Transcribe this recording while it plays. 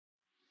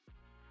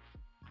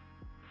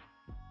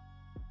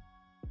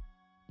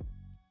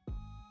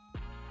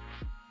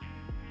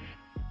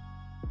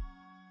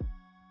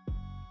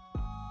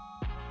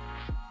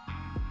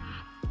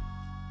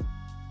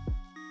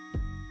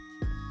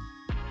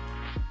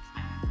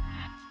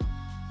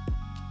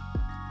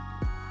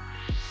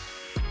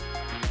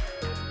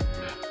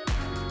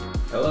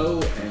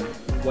Hello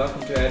and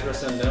welcome to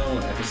Address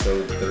Unknown,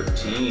 episode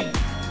 13.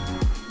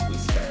 We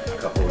spent a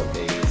couple of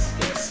days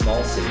in a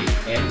small city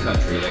and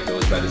country that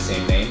goes by the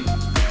same name,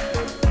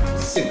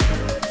 Singapore.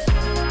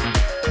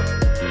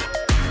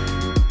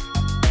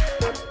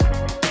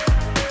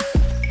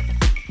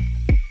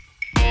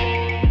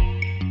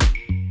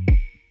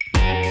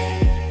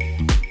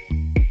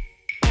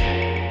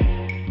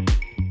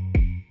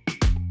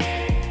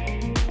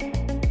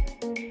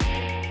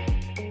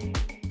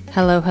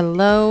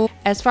 Hello.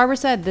 As Farber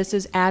said, this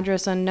is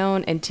Address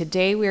Unknown, and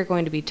today we are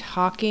going to be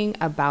talking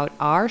about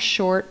our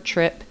short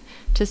trip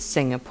to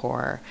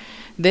Singapore.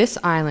 This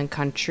island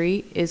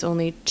country is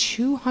only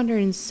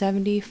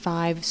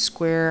 275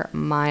 square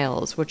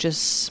miles, which is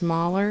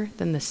smaller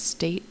than the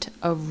state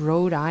of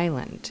Rhode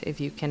Island, if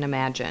you can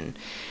imagine.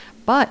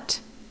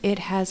 But it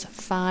has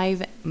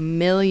 5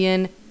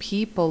 million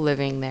people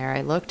living there.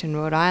 I looked, and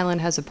Rhode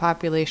Island has a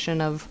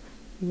population of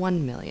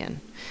 1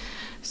 million.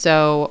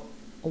 So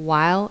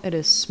while it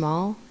is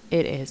small,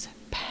 it is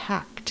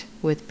packed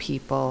with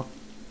people.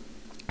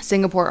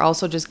 Singapore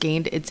also just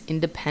gained its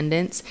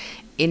independence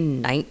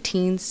in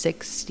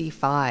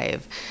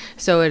 1965.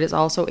 So it is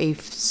also a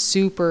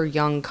super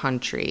young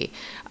country,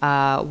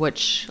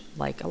 which,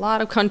 like a lot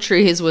of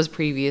countries, was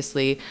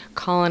previously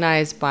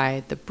colonized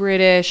by the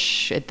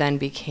British. It then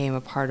became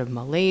a part of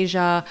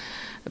Malaysia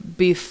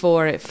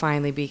before it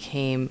finally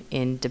became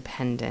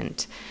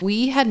independent.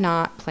 We had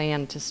not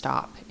planned to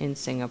stop in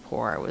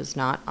Singapore. It was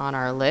not on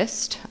our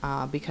list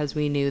because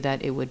we knew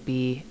that it would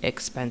be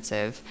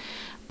expensive.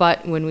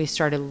 But when we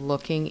started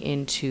looking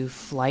into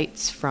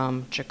flights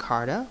from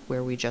Jakarta,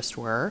 where we just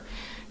were,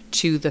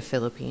 to the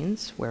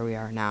Philippines, where we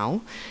are now,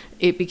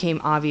 it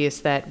became obvious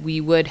that we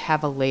would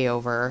have a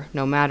layover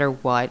no matter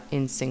what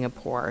in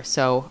Singapore.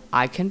 So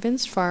I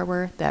convinced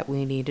Farber that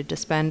we needed to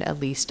spend at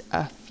least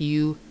a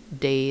few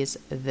days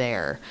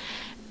there.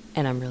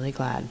 And I'm really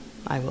glad,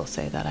 I will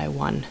say, that I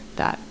won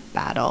that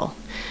battle.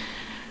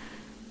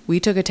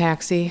 We took a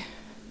taxi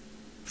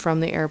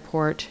from the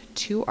airport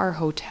to our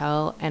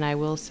hotel, and I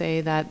will say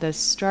that this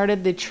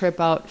started the trip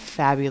out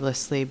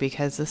fabulously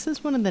because this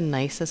is one of the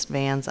nicest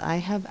vans I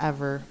have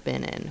ever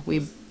been in. We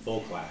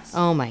full class.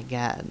 Oh my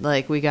god.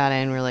 Like, we got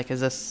in, we're like,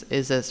 is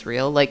this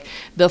real? Like,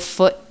 the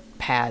foot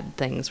pad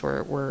things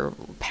were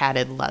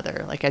padded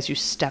leather, like as you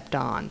stepped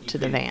on to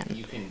the van.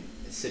 You can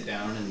sit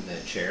down in the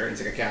chair,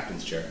 it's like a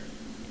captain's chair,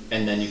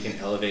 and then you can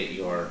elevate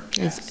your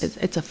ass.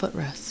 It's a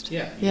footrest.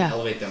 You can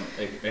elevate them,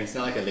 and it's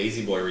not like a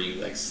lazy boy where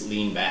you like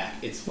lean back.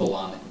 It's full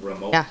on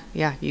remote.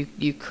 Yeah.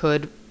 You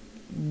could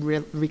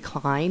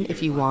recline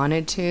if you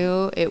wanted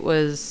to. It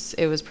was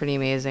pretty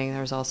amazing. There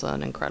was also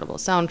an incredible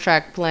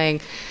soundtrack playing.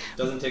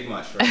 Doesn't take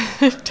much for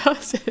It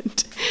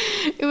doesn't.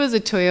 It was a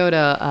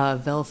Toyota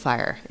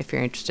Velfire, if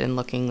you're interested in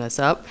looking this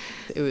up.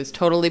 It was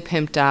totally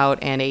pimped out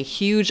and a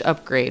huge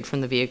upgrade from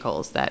the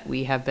vehicles that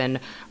we have been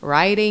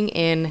riding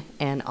in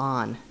and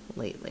on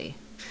lately.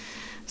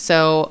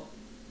 So,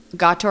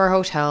 got to our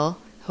hotel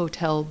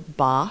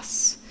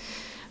boss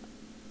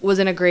was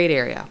in a great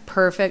area.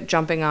 Perfect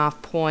jumping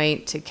off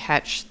point to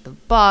catch the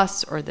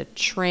bus or the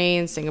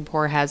train.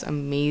 Singapore has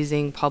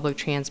amazing public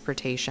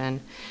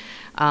transportation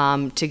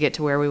to get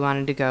to where we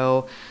wanted to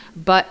go.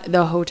 But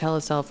the hotel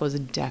itself was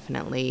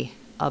definitely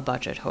a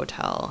budget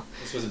hotel.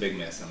 This was a big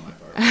miss on my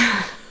part.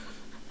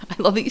 I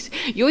love these.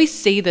 You always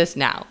say this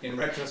now. In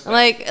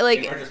retrospect,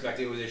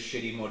 it was a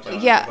shitty motel.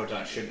 Yeah.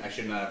 I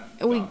should not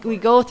have We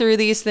go through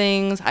these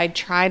things. I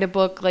try to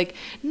book, like,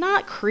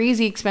 not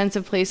crazy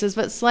expensive places,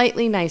 but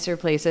slightly nicer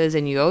places,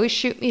 and you always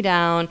shoot me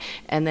down,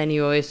 and then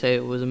you always say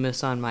it was a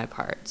miss on my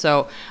part.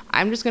 So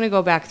I'm just going to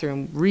go back through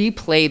and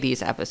replay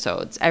these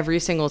episodes every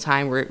single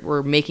time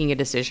we're making a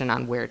decision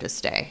on where to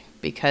stay,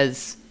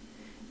 because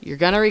you're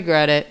going to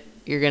regret it.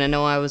 You're going to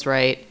know I was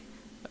right,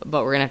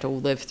 but we're going to have to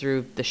live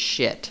through the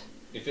shit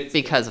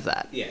because of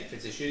that. Yeah, if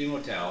it's a shitty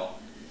motel,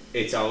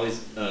 it's always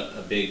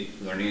a big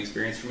learning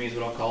experience for me, is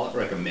what I'll call it,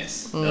 or like a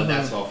miss. Mm-hmm.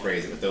 That's how I'll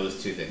phrase it, with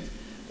those two things.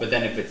 But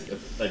then if it's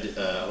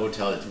a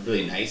hotel that's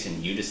really nice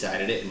and you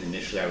decided it, and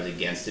initially I was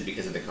against it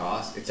because of the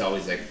cost, it's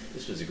always like,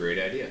 this was a great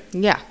idea.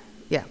 Yeah,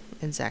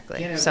 exactly.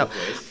 Can't have So both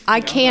ways,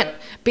 I can't,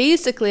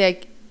 basically, I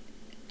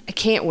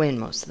can't win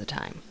most of the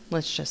time,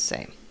 let's just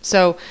say.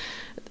 So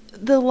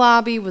the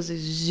lobby was a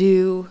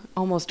zoo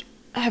almost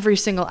every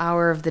single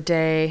hour of the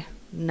day,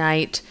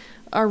 night.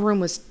 Our room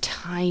was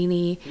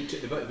tiny.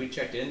 We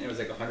checked in, there was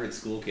like 100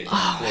 school kids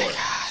on the floor,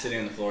 sitting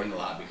on the floor in the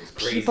lobby. It was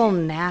crazy. People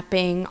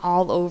napping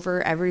all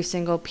over every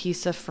single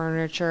piece of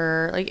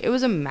furniture. Like, it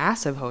was a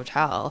massive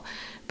hotel,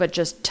 but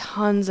just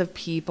tons of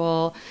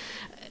people.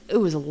 It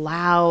was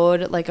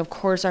loud. Like, of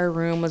course, our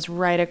room was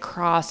right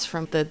across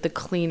from the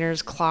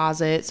cleaner's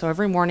closet. So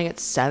every morning at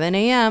 7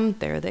 a.m.,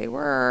 there they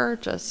were,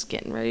 just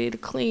getting ready to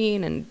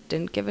clean and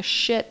didn't give a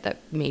shit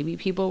that maybe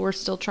people were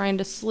still trying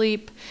to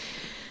sleep.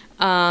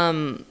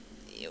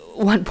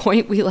 One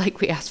point we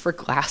asked for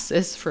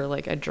glasses for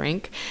like a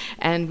drink,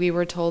 and we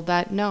were told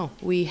that no,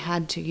 we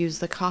had to use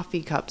the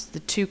coffee cups,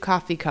 the 2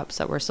 coffee cups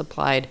that were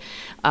supplied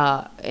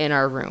in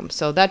our room.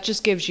 So that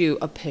just gives you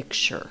a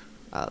picture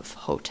of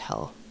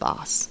Hotel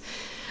Boss.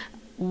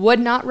 Would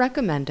not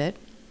recommend it,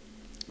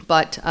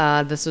 but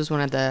this was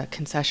one of the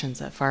concessions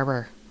that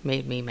Farber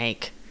made me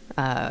make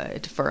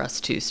for us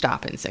to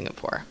stop in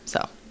Singapore.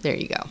 So there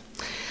you go.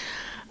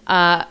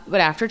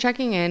 But after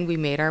checking in, we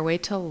made our way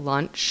to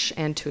lunch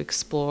and to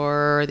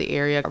explore the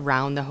area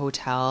around the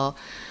hotel.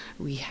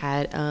 We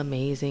had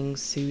amazing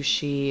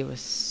sushi. It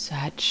was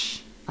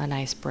such a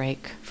nice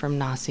break from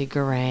nasi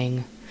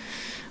goreng.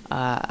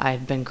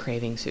 I'd been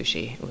craving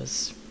sushi. It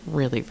was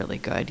really, really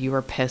good. You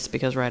were pissed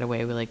because right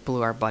away we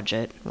blew our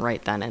budget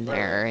right then and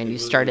there, and you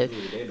started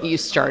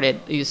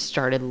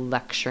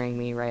lecturing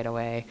me right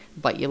away,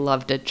 but you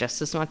loved it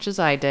just as much as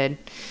I did.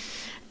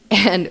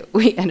 And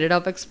we ended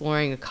up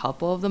exploring a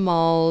couple of the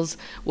malls,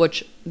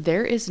 which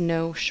there is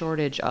no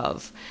shortage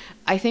of.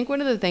 I think one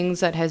of the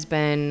things that has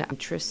been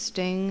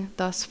interesting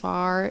thus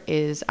far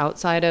is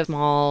outside of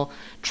small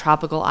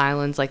tropical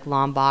islands like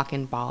Lombok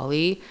and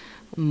Bali,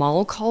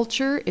 mall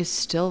culture is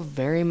still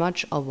very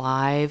much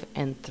alive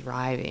and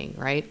thriving,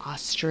 right?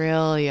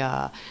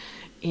 Australia,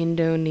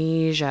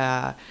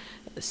 Indonesia,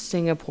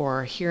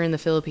 Singapore, here in the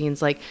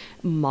Philippines,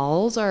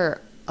 malls are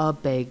a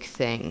big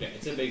thing. Yeah,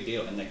 it's a big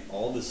deal, and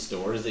all the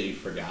stores that you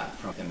forgot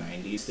from the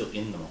 90s still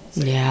in the malls.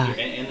 Yeah.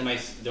 And the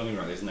nice, don't get me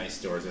wrong, there's nice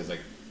stores, there's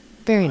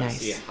very nice.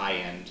 See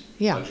high-end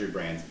luxury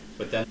brands,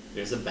 but then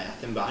there's a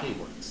Bath and Body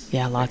Works.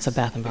 Yeah, lots of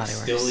Bath and Body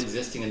Works. Still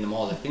existing in the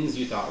mall. The things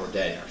you thought were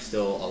dead are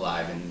still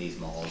alive in these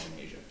malls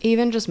in Asia.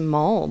 Even just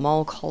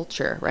mall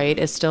culture, right,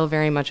 is still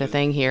very much a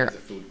thing here. There's a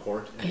food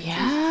court, and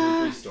yeah.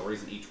 2 or 3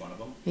 stores in each one of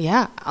them.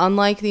 Yeah,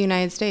 unlike the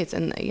United States.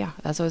 And yeah,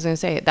 that's what I was going to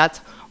say. That's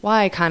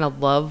why I kind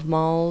of love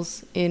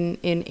malls in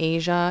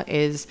Asia,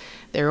 is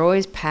they're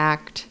always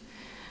packed.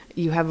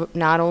 You have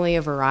not only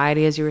a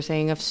variety, as you were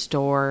saying, of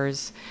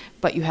stores,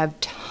 but you have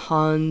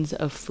tons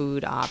of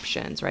food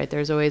options, right?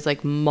 There's always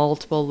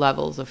multiple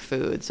levels of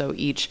food. So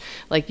each,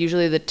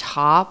 usually the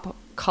top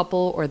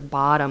couple or the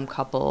bottom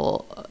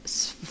couple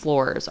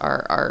floors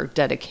are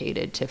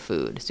dedicated to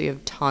food. So you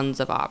have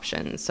tons of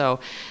options. So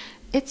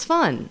it's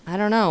fun. I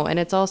don't know. And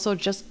it's also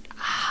just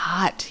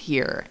hot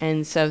here.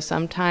 And so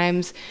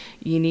sometimes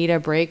you need a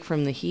break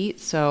from the heat.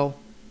 So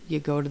you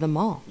go to the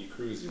mall. You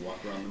cruise, you walk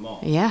around the mall.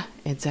 Yeah,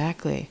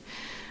 exactly.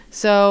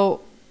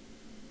 So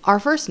our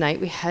first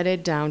night, we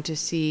headed down to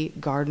see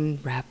Garden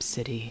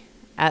Rhapsody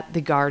at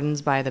the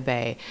Gardens by the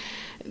Bay.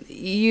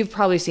 You've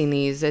probably seen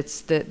these.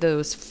 It's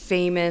those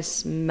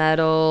famous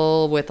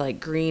metal with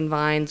green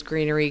vines,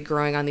 greenery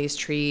growing on these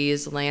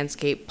trees,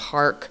 landscape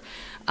park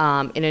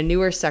in a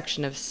newer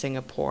section of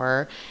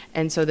Singapore.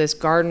 And so this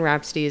Garden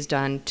Rhapsody is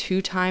done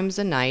 2 times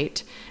a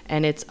night,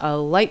 and it's a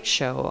light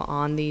show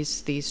on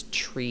these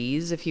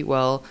trees, if you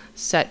will,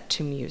 set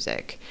to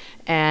music.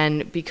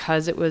 And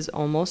because it was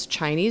almost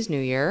Chinese New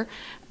Year,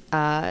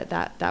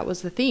 that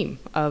was the theme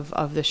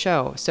of the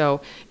show.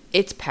 So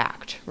it's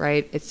packed,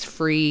 right? It's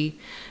free.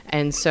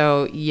 And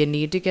so you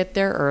need to get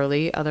there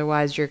early.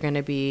 Otherwise, you're going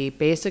to be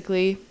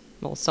basically,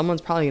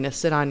 someone's probably going to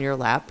sit on your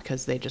lap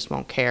because they just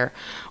won't care.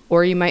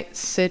 Or you might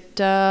sit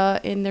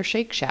in their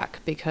Shake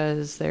Shack,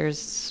 because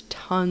there's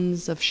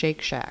tons of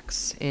Shake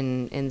Shacks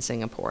in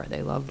Singapore.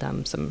 They love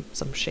them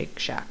some Shake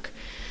Shack.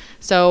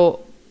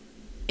 So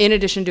in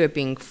addition to it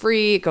being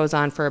free, it goes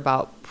on for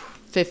about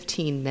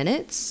 15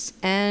 minutes,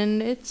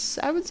 and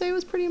I would say it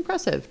was pretty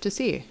impressive to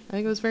see. I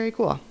think it was very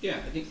cool. Yeah,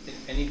 I think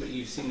anybody,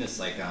 you've seen this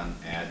on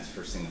ads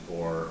for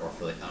Singapore or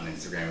for on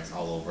Instagram, it's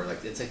all over.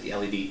 It's the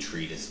LED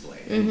tree display.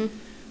 And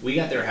we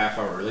got there a half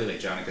hour early,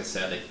 Jonica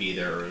said, be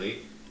there early.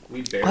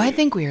 We barely. I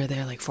think we were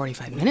there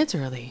 45 minutes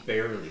early.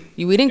 Barely.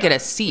 We didn't get a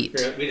seat.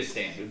 We had a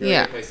stand. We barely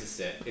had a place to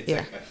sit. It's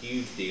a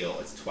huge deal.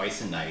 It's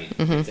twice a night.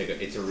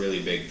 It's a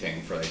really big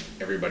thing for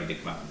everybody to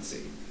come out and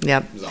see.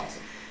 Yep. It was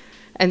awesome.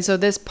 And so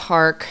this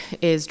park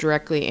is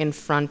directly in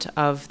front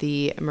of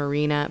the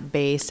Marina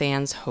Bay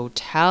Sands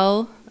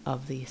Hotel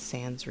of the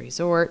Sands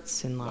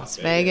Resorts in Las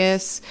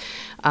Vegas.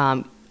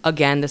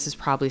 Again, this is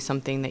probably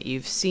something that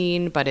you've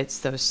seen, but it's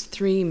those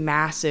 3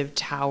 massive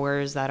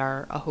towers that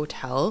are a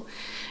hotel.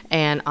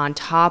 And on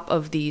top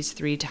of these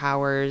 3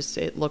 towers,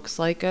 it looks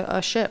like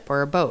a ship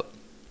or a boat,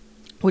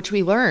 which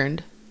we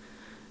learned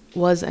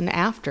was an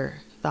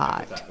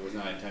afterthought. It was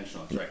not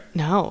intentional. That's right.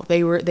 No,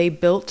 they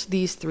built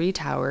these 3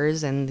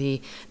 towers, and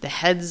the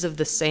heads of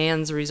the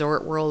Sands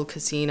Resort World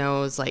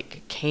casinos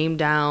came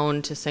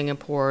down to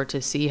Singapore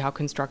to see how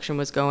construction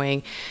was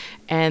going,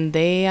 and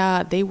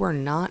they were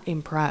not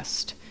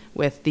impressed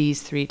with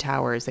these 3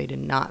 towers. They did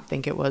not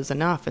think it was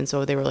enough, and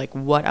so they were like,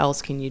 what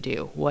else can you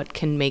do? What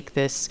can make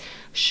this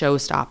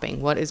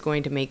show-stopping? What is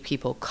going to make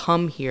people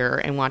come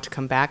here and want to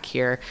come back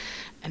here?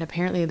 And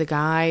apparently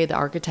the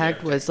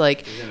architect was he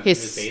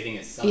was bathing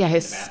his son in the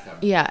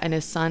bathtub. And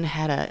his son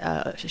had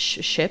a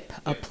ship,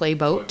 a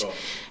playboat,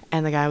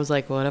 and the guy was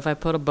like, what if I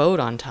put a boat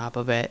on top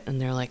of it?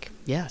 And they're like,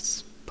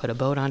 yes, put a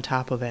boat on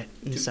top of it.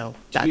 And to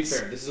be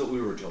fair, this is what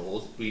we were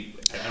told. I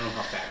don't know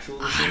how factual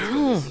this is. I don't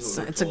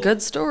know. It's a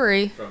good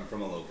story.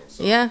 From a local.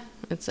 So. Yeah,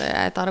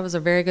 I thought it was a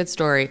very good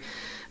story.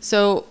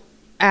 So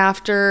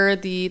after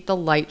the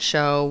light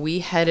show, we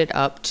headed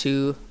up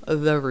to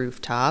the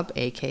rooftop,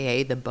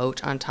 aka the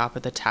boat on top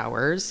of the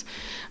towers,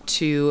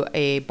 to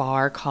a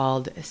bar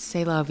called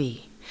C'est la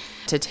Vie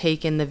to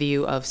take in the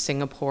view of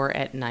Singapore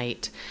at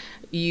night.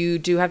 You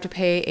do have to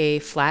pay a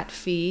flat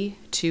fee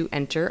to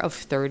enter of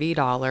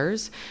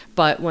 $30,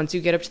 but once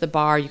you get up to the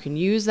bar, you can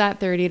use that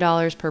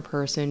 $30 per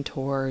person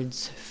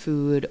towards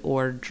food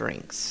or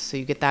drinks. So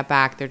you get that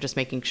back. They're just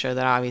making sure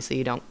that obviously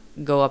you don't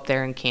go up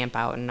there and camp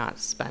out and not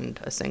spend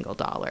a single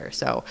dollar.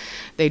 So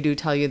they do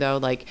tell you though,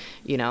 like,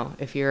 you know,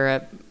 if you're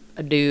a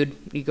dude,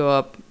 you go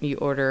up, you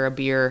order a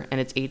beer and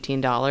it's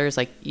 $18,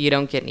 like you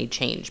don't get any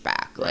change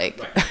back.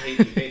 Like right.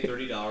 You pay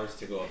 $30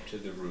 to go up to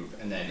the roof,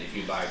 and then if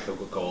you buy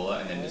Coca-Cola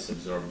and then just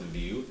absorb the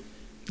view,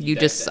 you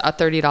just a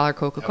 $30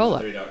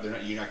 Coca-Cola. You're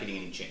not getting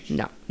any change.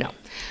 No.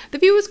 The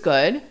view is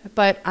good,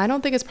 but I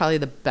don't think it's probably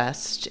the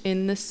best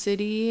in the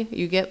city.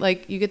 You get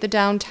the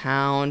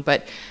downtown,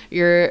 but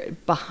you're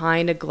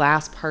behind a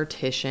glass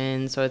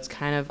partition, so it's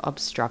kind of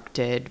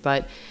obstructed,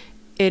 but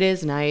it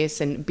is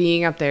nice. And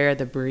being up there,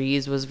 the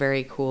breeze was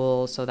very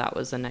cool, so that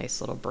was a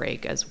nice little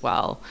break as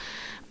well.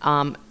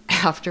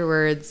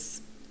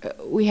 Afterwards,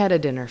 we had a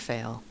dinner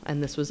fail,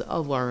 and this was a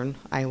learn,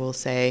 I will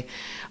say,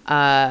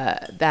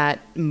 that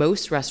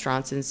most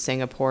restaurants in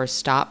Singapore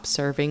stop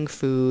serving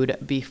food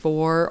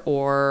before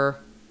or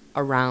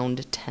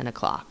around 10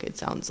 o'clock, it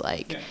sounds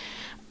like. Yeah.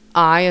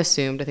 I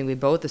think we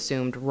both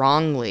assumed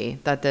wrongly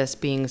that this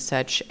being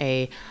such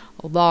a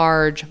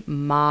large,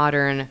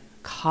 modern,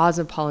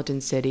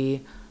 cosmopolitan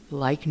city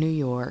like New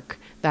York,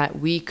 that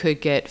we could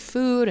get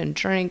food and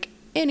drink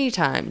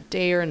anytime,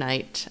 day or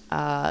night.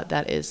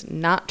 That is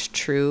not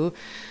true.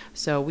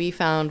 So we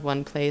found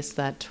one place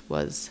that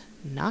was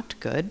not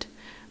good,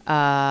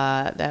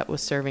 that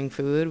was serving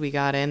food. We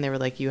got in, they were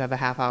like, you have a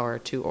half hour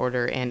to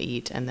order and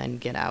eat and then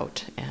get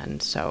out.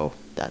 And so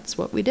that's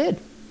what we did.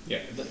 Yeah,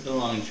 the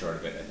long and short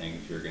of it, I think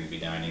if you're going to be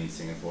dining in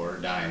Singapore,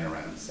 dine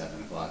around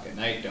 7 o'clock at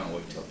night, don't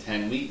wait till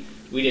 10. We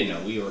didn't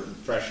know. We were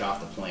fresh off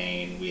the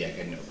plane. We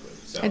had no clue.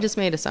 So I just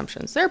made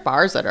assumptions. There are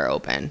bars that are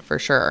open for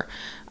sure.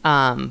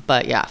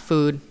 But yeah,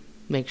 food,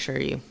 make sure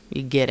you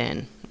get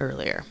in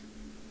earlier.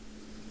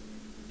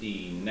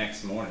 The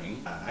next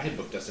morning, I had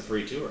booked us a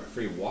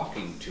free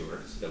walking tour,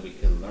 so that we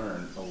could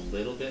learn a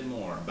little bit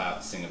more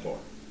about Singapore.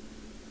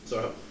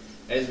 So,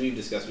 as we've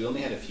discussed, we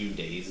only had a few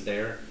days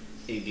there.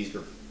 These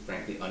were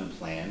frankly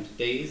unplanned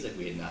days. Like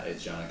we had not,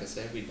 as Jonica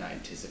said, we did not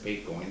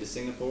anticipate going to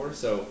Singapore.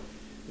 So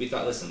we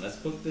thought, listen, let's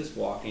book this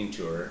walking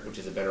tour, which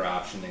is a better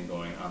option than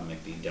going on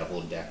like the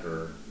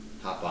double-decker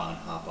hop on,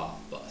 hop off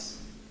bus.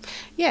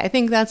 Yeah, I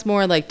think that's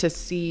more like to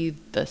see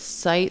the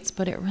sights,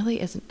 but it really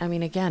isn't. I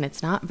mean, again,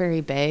 it's not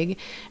very big,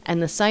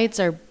 and the sights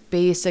are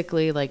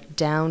basically like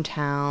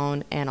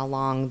downtown and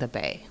along the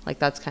bay. Like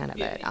that's kind of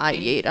it.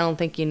 I don't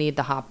think you need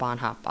the hop on,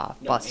 hop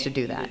off bus to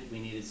do that. We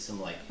needed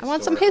some like. I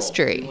want some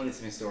history. We wanted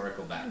some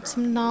historical background.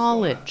 Some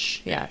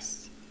knowledge.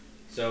 Yes.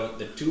 So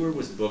the tour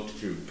was booked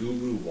through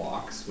Guru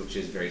Walks, which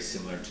is very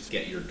similar to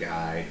Get Your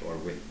Guide or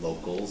with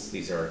locals.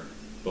 These are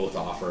both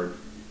offered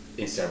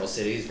in several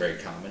cities, very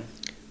common.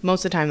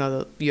 Most of the time,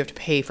 though, you have to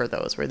pay for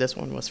those, where this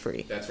one was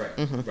free. That's right.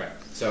 Mm-hmm. Right.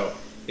 So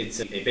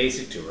it's a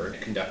basic tour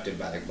conducted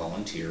by like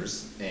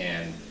volunteers,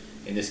 and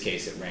in this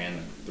case, it ran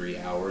like 3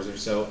 hours or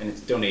so, and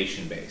it's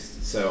donation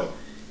based. So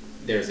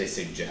there's a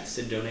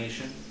suggested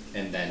donation,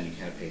 and then you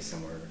kind of pay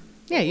somewhere.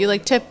 Yeah, you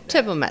like tip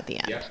them at the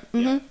end. Yeah.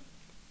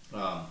 Mm-hmm.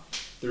 Yeah.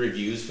 The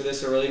reviews for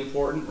this are really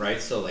important, right?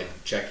 So like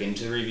check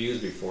into the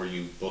reviews before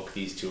you book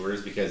these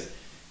tours, because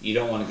you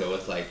don't want to go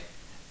with like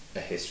a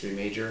history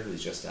major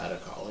who's just out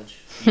of college.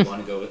 You want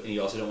to go with, and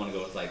you also don't want to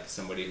go with like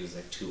somebody who's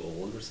like too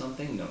old or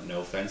something. No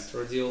offense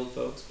towards the old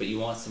folks, but you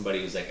want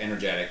somebody who's like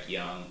energetic,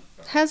 young,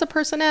 has a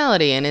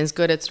personality and is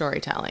good at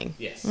storytelling.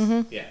 Yes.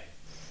 Mm-hmm. Yeah.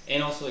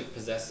 And also like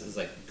possesses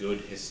like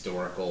good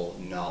historical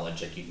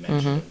knowledge, like you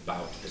mentioned,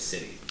 about the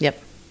city. Yep.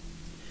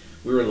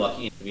 We were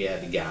lucky. We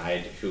had a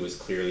guide who was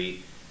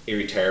clearly a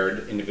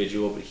retired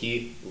individual, but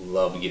he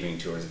loved giving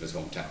tours of his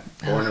hometown.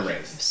 Born and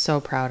raised.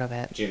 So proud of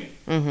it. Jimmy.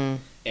 Mm-hmm.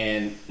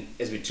 And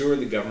as we toured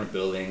the government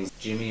buildings,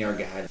 Jimmy, our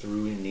guide,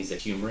 threw in these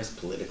humorous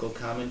political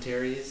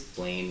commentaries,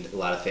 explained a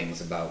lot of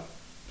things about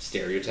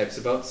stereotypes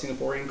about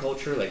Singaporean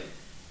culture, like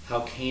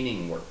how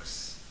caning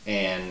works,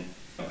 and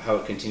how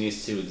it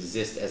continues to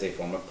exist as a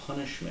form of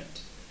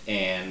punishment,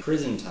 and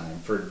prison time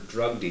for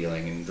drug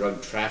dealing and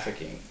drug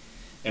trafficking,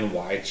 and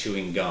why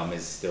chewing gum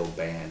is still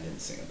banned in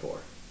Singapore.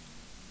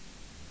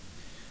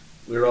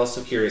 We were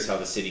also curious how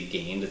the city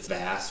gained its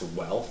vast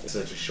wealth in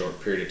such a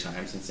short period of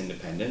time since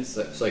independence.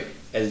 So like,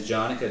 as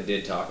Jonica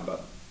did talk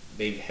about,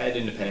 they've had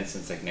independence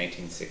since like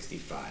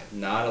 1965.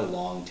 Not a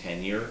long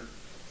tenure.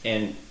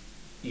 And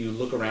you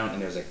look around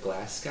and there's like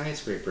glass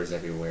skyscrapers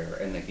everywhere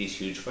and like these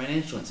huge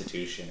financial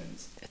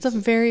institutions. It's a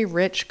very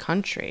rich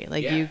country.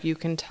 Like Yeah. you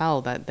can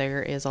tell that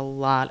there is a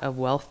lot of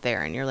wealth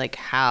there. And you're like,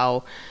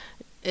 how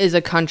is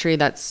a country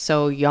that's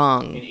so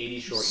young, In 80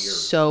 short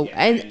years. so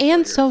Yeah, 80 short and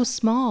years. so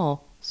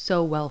small,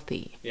 so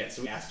wealthy? Yeah,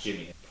 so we asked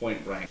Jimmy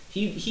point blank.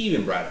 He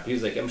even brought up, he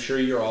was like, I'm sure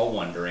you're all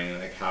wondering,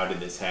 like, how did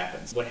this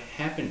happen? What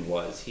happened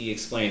was, he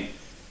explained,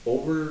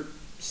 over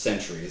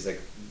centuries,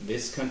 like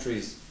this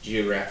country's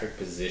geographic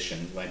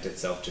position lent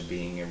itself to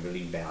being a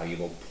really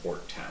valuable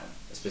port town,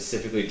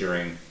 specifically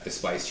during the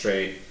spice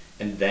trade,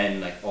 and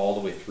then like all the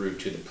way through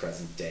to the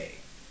present day.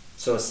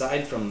 So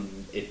aside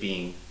from it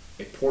being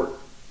a port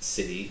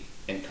city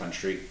and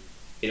country,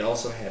 it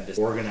also had this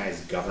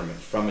organized government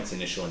from its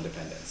initial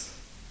independence.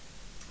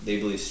 They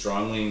believe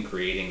strongly in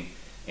creating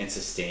and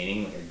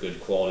sustaining like a good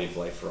quality of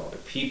life for all their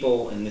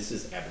people, and this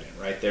is evident,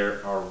 right?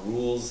 There are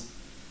rules.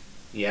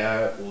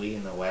 Yeah, we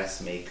in the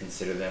West may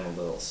consider them a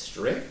little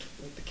strict,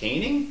 like the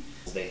caning.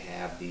 They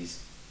have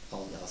these,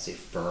 I'll say,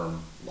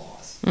 firm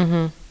laws.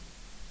 Mm-hmm.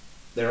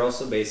 They're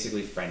also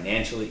basically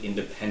financially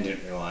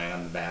independent, relying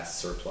on the vast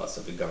surplus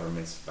of the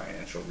government's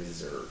financial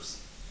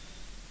reserves,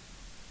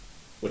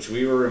 which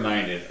we were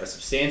reminded are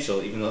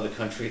substantial, even though the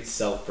country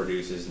itself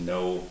produces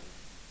no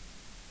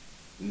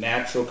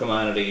natural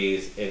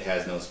commodities, it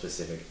has no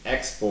specific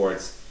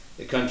exports.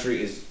 The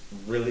country is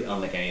really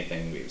unlike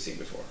anything we've seen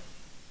before.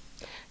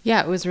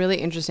 Yeah, it was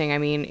really interesting. I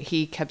mean,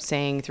 he kept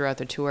saying throughout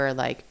the tour,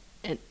 like,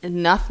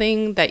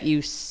 nothing that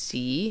you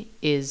see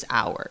is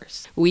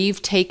ours.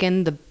 We've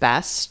taken the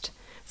best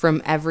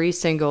from every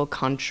single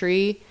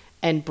country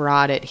and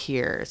brought it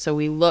here. So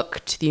we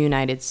look to the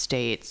United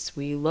States,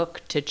 we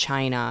look to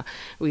China,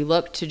 we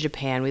look to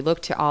Japan, we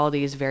look to all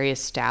these very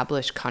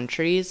established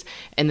countries,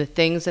 and the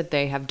things that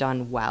they have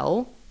done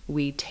well,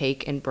 we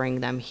take and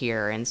bring them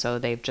here. And so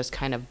they've just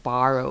kind of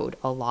borrowed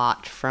a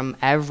lot from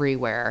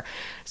everywhere.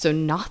 So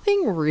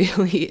nothing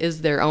really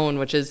is their own,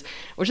 which is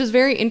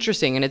very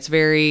interesting. And it's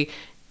very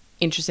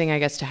interesting, I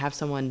guess, to have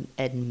someone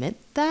admit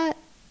that.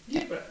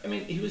 Yeah, but I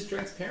mean, he was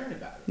transparent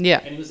about it. Yeah.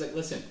 And he was like,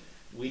 listen,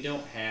 we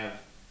don't have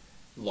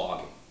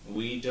logging.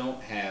 We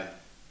don't have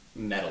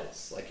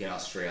metals like in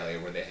Australia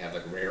where they have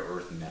like rare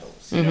earth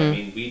metals. You know what I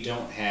mean? We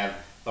don't have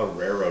a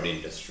railroad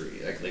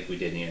industry like we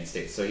did in the United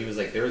States. So he was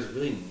like, there is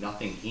really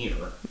nothing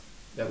here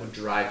that would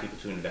drive people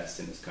to invest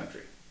in this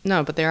country.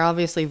 No, but they're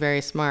obviously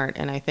very smart.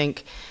 And I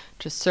think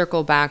to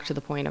circle back to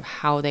the point of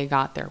how they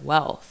got their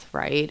wealth,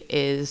 right,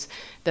 is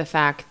the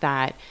fact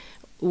that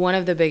one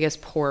of the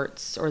biggest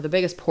ports, or the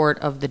biggest port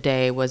of the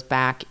day, was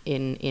back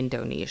in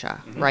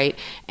Indonesia, right?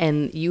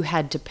 And you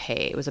had to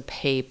pay. It was a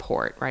pay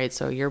port, right?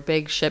 So your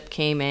big ship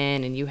came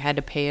in and you had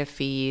to pay a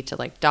fee to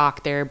like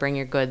dock there, bring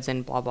your goods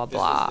in, blah, blah,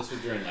 blah. This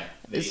was during like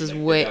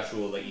the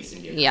actual like East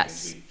India.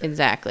 Yes,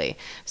 exactly.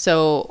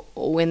 So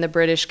when the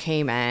British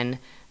came in,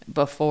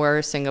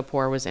 before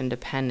Singapore was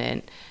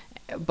independent,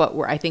 but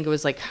I think it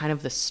was like kind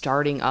of the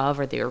starting of,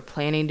 or they were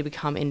planning to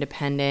become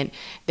independent.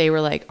 They were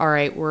like, all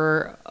right,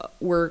 we're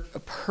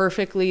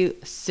perfectly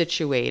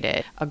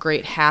situated, a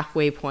great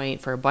halfway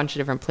point for a bunch of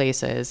different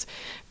places,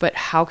 but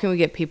how can we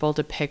get people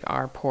to pick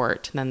our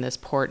port, and then this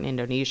port in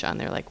Indonesia? And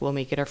they're like, we'll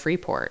make it a free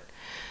port.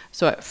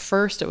 So at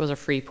first it was a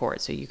free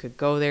port, so you could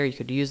go there, you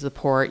could use the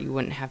port, you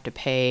wouldn't have to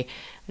pay.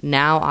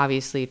 Now,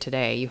 obviously,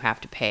 today you have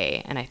to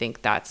pay, and I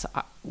think that's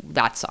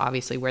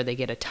obviously where they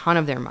get a ton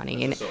of their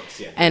money.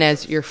 And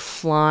as you're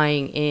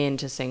flying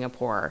into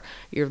Singapore,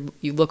 you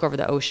look over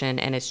the ocean,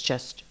 and it's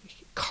just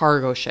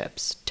cargo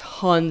ships,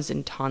 tons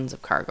and tons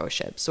of cargo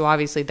ships. So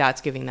obviously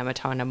that's giving them a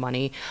ton of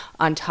money,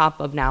 on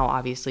top of now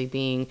obviously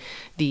being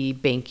the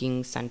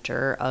banking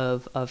center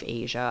of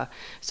Asia.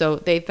 So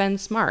they've been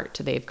smart.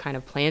 They've kind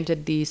of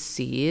planted these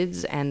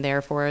seeds, and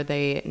therefore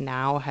they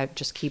now have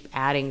just keep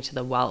adding to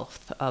the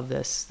wealth of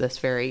this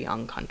very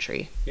young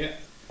country. Yeah.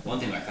 One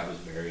thing I thought was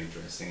very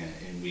interesting,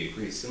 and we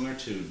agree, similar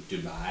to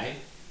Dubai,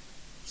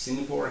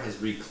 Singapore has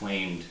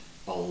reclaimed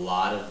a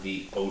lot of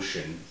the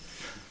ocean.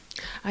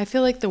 I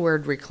feel like the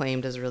word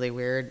reclaimed is really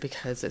weird,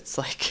 because it's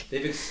like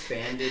they've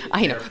expanded.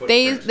 I know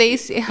they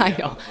say I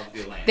know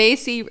they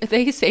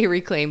say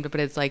reclaimed, but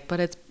it's like, but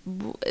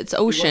it's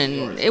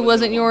ocean. It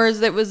wasn't yours.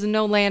 There was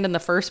no land in the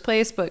first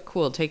place. But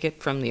cool, take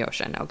it from the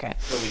ocean. Okay.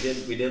 So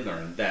we did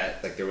learn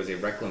that like there was a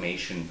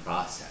reclamation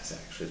process,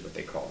 actually is what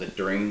they called it,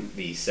 during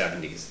the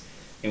 70s,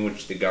 in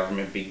which the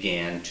government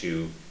began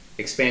to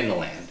expand the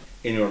land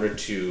in order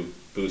to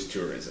boost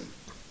tourism.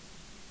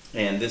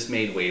 And this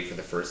made way for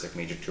the first like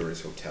major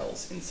tourist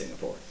hotels in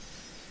Singapore.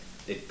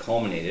 It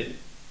culminated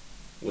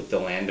with the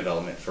land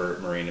development for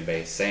Marina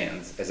Bay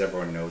Sands, as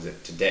everyone knows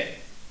it today.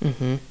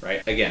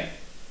 Right? Again,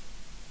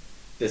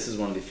 this is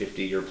one of the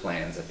 50-year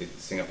plans that the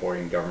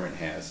Singaporean government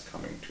has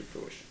coming to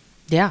fruition.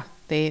 Yeah,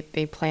 they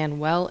plan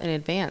well in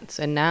advance,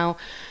 and now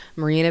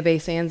Marina Bay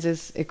Sands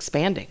is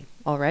expanding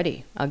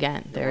already.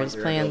 Again, there's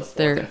plans.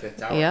 Yep,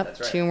 right.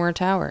 2 more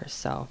towers.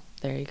 So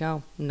there you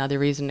go. Another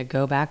reason to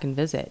go back and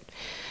visit.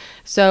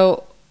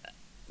 So,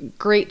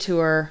 great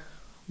tour,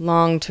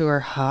 long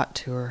tour, hot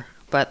tour,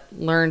 but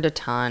learned a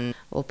ton.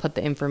 We'll put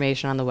the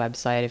information on the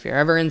website. If you're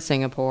ever in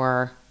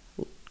Singapore,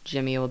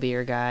 Jimmy will be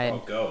your guide.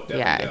 Oh, go. Definitely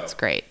Yeah, go. it's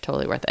great.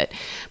 Totally worth it.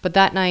 But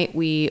that night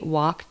we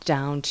walked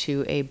down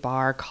to a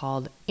bar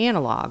called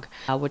Analog,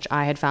 which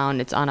I had found.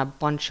 It's on a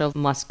bunch of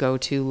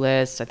must-go-to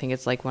lists. I think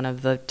it's like one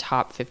of the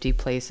top 50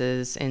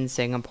 places in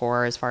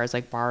Singapore as far as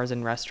like bars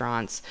and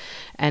restaurants.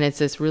 And it's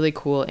this really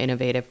cool,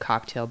 innovative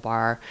cocktail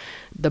bar.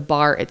 The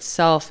bar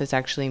itself is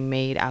actually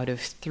made out of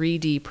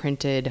 3D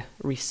printed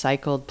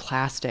recycled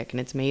plastic, and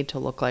it's made to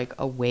look like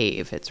a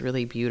wave. It's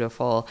really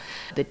beautiful.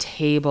 The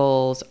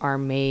tables are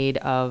made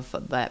of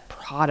that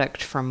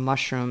product from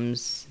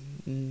mushrooms,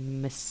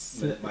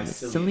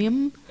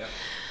 mycelium.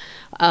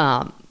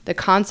 Yep. The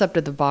concept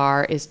of the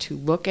bar is to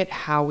look at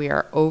how we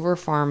are over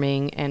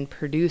farming and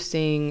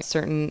producing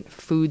certain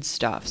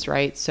foodstuffs,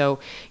 right? So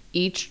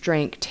each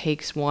drink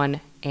takes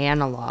one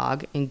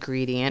analog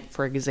ingredient.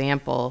 For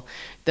example,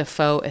 the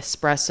faux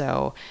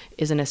espresso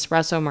is an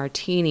espresso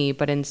martini,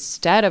 but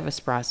instead of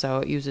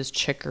espresso, it uses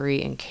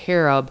chicory and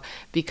carob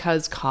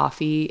because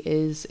coffee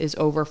is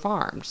over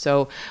farmed.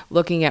 So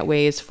looking at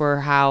ways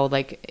for how,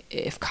 like,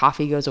 if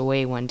coffee goes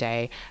away one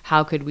day,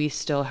 how could we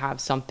still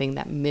have something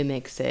that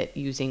mimics it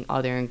using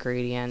other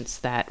ingredients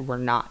that we're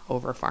not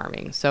over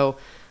farming? So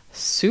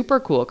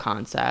super cool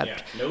concept.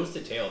 Yeah, nose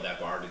to tail,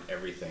 that bar did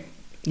everything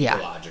Yeah.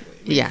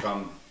 ecologically. I mean, Yeah.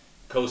 From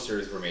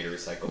coasters were made of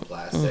recycled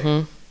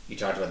plastic. You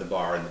talked about the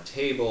bar and the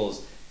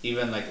tables,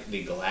 even like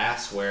the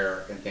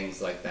glassware and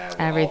things like that.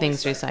 Were all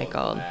Everything's recycled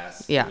recycled.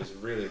 glass. Yeah. It was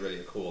really,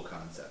 really a cool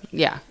concept.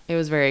 Yeah, it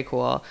was very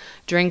cool.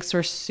 Drinks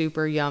were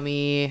super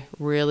yummy,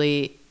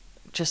 really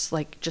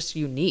just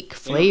unique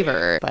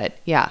flavor. But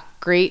yeah,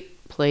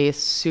 great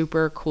place,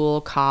 super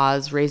cool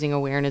cause, raising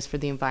awareness for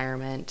the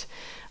environment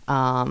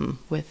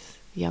with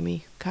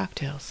yummy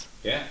cocktails.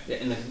 Yeah,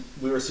 and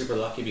we were super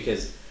lucky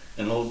because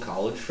an old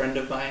college friend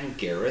of mine,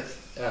 Gareth,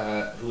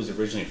 who was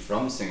originally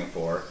from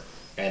Singapore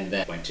and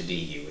then went to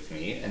DU with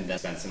me and then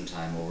spent some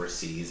time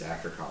overseas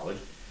after college,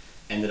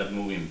 ended up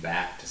moving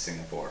back to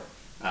Singapore.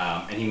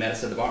 And he met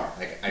us at the bar.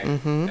 Like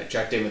I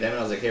checked in with him and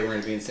I was like, hey, we're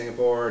going to be in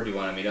Singapore. Do you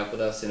want to meet up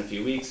with us in a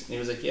few weeks? And he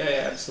was like,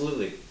 yeah,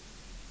 absolutely.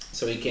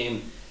 So he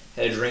came,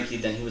 had a drink.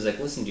 Then he was like,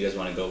 listen, do you guys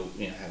want to go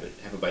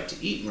have a bite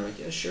to eat? And we're like,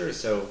 yeah, sure.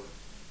 So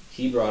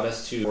he brought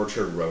us to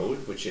Orchard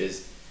Road, which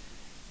is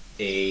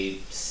a,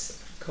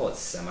 call it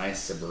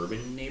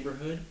semi-suburban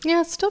neighborhood.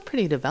 Yeah, it's still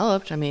pretty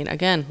developed. I mean,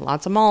 again,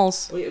 lots of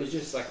malls. Well, it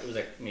was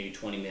like maybe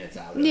 20 minutes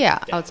out of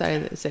outside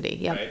downtown, of the city.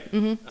 Yeah.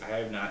 Right? I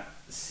have not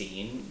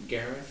seen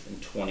Gareth in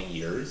 20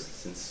 years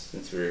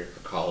since we were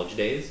college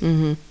days.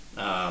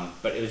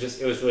 But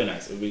it was really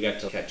nice. We got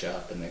to catch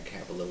up and then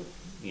have a little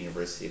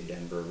University of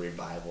Denver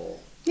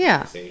revival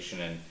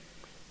conversation,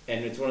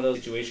 and it's one of those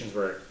situations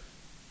where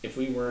if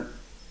we weren't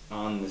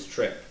on this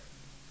trip,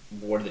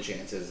 what are the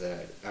chances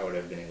that I would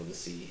have been able to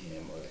see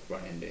him or like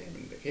run into him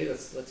and be like, hey,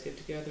 let's get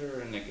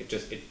together, and like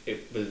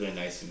it was really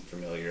nice and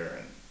familiar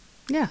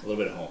and a little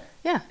bit of home.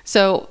 Yeah.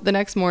 So the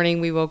next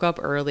morning we woke up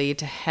early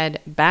to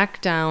head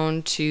back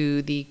down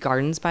to the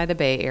Gardens by the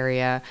Bay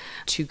area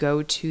to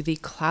go to the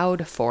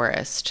cloud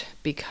forest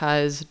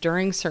because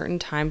during certain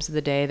times of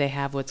the day they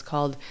have what's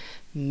called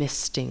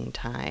misting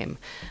time.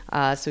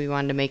 So we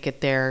wanted to make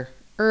it there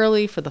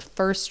early for the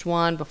first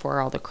one before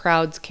all the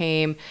crowds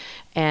came.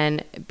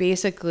 And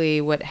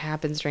basically what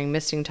happens during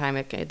misting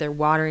time, they're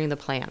watering the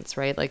plants,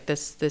 right? Like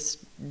this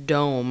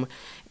dome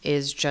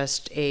is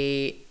just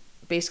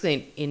basically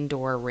an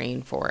indoor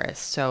rainforest.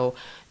 So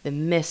the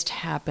mist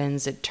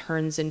happens, it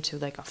turns into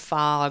like a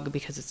fog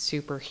because it's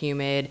super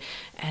humid,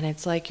 and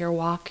it's like you're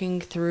walking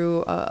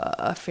through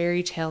a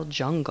fairy tale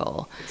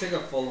jungle. It's like a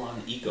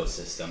full-on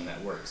ecosystem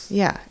that works.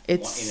 Yeah, in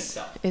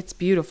itself. It's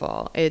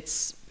beautiful.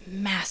 It's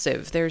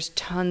massive. There's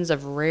tons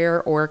of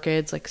rare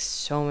orchids, like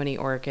so many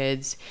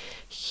orchids,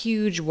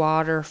 huge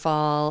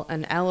waterfall,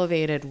 an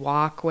elevated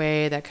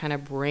walkway that kind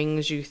of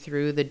brings you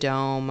through the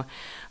dome.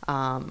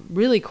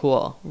 Really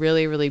cool,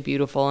 really, really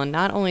beautiful. And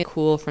not only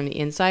cool from the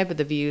inside, but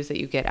the views that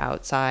you get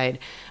outside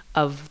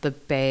of the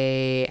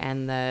bay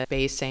and the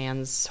Bay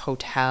Sands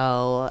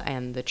Hotel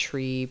and the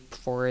tree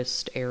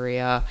forest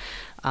area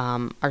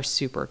are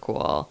super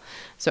cool.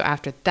 So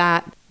after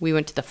that, we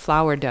went to the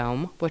Flower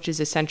Dome, which is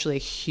essentially a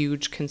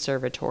huge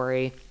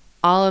conservatory.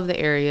 All of the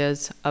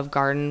areas of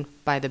Garden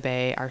by the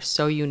Bay are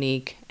so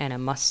unique and a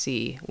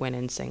must-see when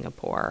in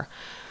Singapore.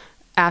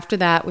 After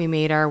that, we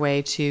made our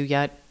way to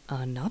yet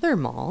another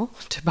mall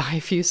to buy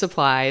a few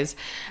supplies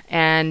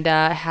and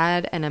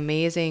had an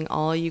amazing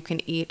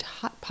all-you-can-eat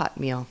hot pot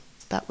meal.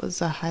 That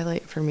was a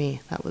highlight for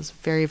me. That was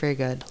very, very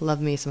good.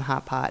 Love me some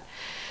hot pot.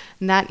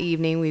 And that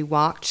evening, we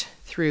walked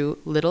through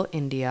Little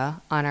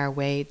India on our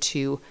way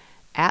to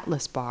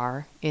Atlas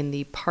Bar in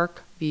the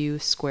Parkview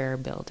Square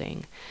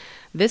building.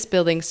 This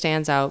building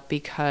stands out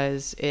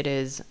because it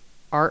is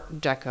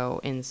Art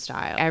Deco in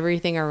style.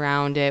 Everything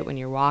around it, when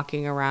you're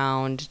walking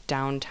around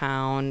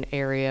downtown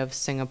area of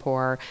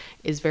Singapore,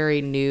 is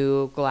very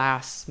new,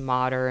 glass,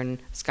 modern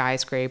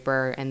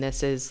skyscraper, and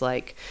this is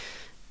like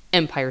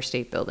Empire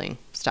State Building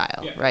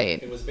style,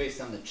 right? It was based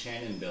on the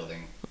Channon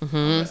Building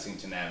on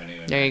Lexington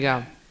Avenue. There you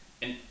go.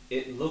 And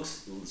it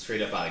looks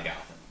straight up out of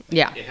Gotham.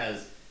 Yeah. It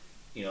has,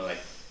 like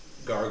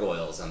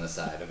gargoyles on the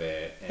side of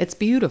it. And It's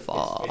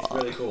beautiful. It's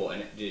really cool,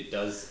 and it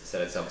does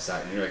set itself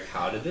aside. And you're like,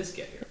 how did this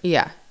get here?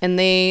 Yeah, and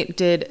they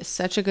did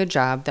such a good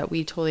job that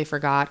we totally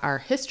forgot our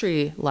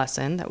history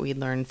lesson that we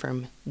learned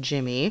from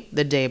Jimmy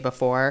the day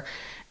before,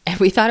 and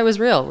we thought it was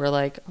real. We're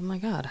like, oh my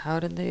God, how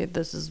did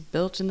this is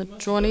built in the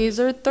 20s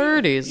or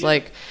 30s.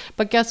 Yeah.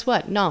 But guess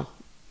what? No.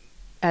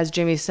 As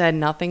Jimmy said,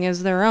 nothing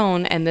is their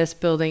own, and this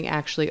building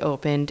actually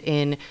opened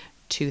in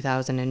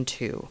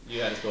 2002. You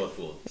got us both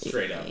fooled,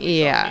 straight up.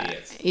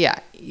 Yeah.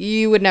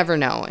 You would never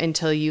know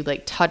until you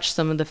touch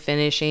some of the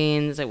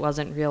finishings. It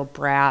wasn't real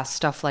brass,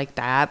 stuff like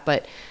that,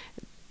 but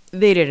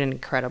they did an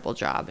incredible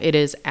job. It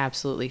is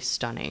absolutely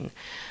stunning.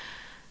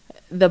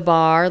 The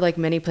bar, like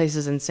many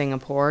places in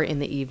Singapore, in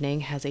the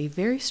evening has a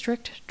very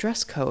strict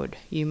dress code.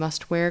 You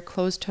must wear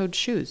closed-toed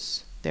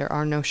shoes. There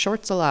are no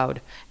shorts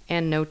allowed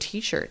and no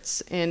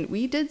t-shirts. And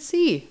we did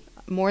see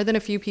more than a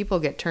few people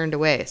get turned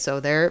away, so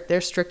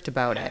they're strict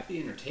about it. Half the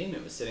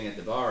entertainment was sitting at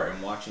the bar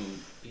and watching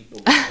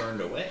people get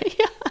turned away.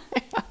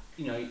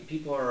 Yeah.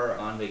 People are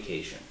on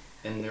vacation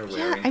and they're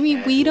wearing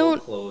casual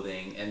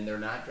clothing and they're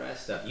not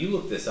dressed up. You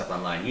looked this up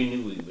online. You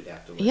knew we would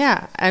have to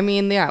wear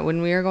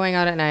when we were going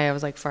out at night, I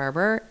was like,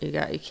 Farber,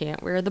 you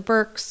can't wear the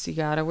Birks. You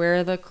got to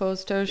wear the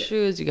closed-toe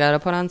shoes. You got to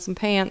put on some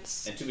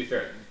pants. And to be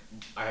fair,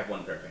 I have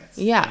one pair of pants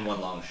and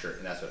one long shirt,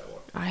 and that's what I wore.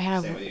 I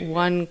have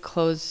one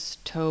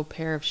closed-toe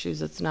pair of shoes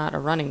that's not a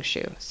running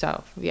shoe.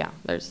 So, yeah,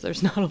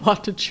 there's not a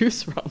lot to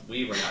choose from.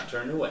 We were not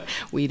turned away.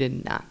 We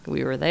did not.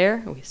 We were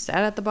there. We sat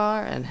at the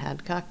bar and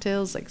had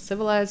cocktails like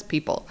civilized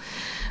people.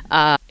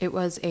 It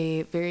was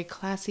a very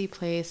classy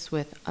place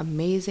with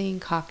amazing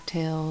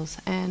cocktails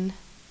and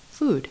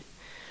food.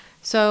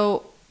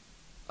 So,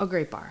 a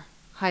great bar.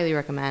 Highly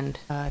recommend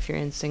if you're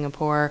in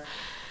Singapore.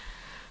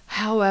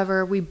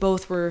 However, we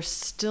both were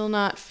still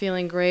not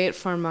feeling great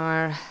from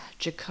our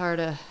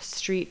Jakarta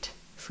street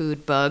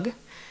food bug,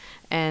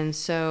 and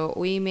so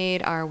we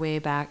made our way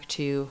back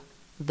to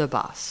the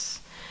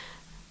bus.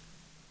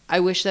 I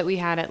wish that we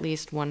had at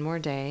least one more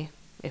day,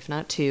 if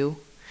not two,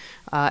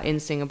 in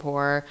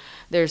Singapore.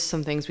 There's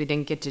some things we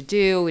didn't get to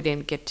do. We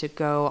didn't get to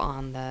go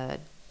on the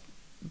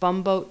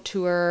bumboat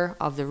tour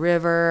of the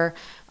river.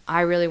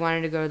 I really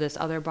wanted to go to this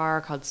other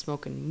bar called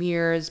Smoke and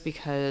Mirrors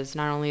because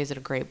not only is it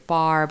a great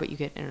bar, but you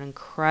get an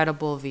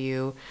incredible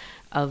view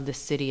of the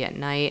city at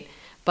night.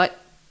 But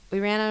we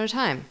ran out of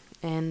time,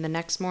 and the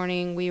next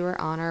morning we were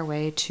on our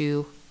way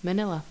to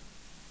Manila.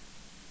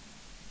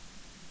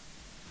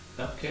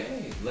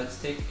 Okay,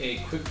 let's take a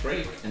quick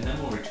break, and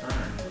then we'll return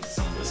with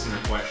some listener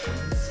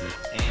questions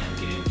and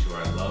get into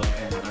our love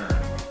and learn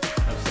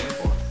of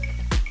Singapore.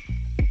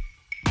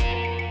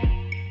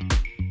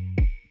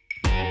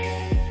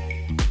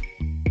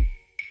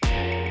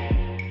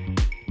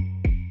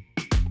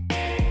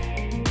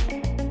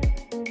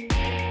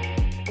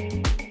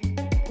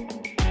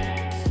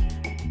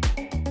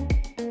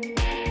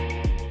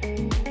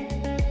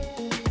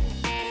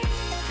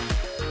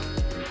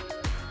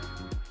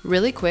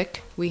 Really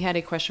quick, we had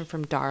a question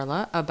from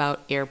Darla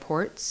about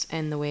airports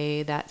and the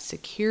way that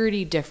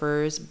security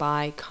differs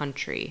by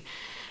country.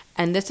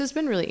 And this has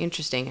been really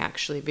interesting,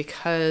 actually,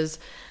 because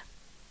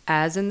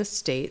as in the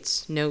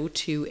States, no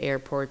two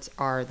airports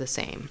are the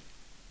same.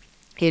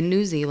 In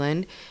New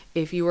Zealand,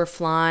 if you were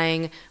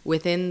flying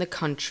within the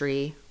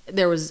country,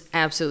 there was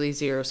absolutely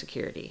zero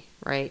security,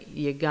 right?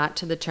 You got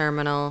to the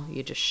terminal,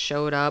 you just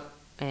showed up,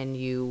 and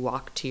you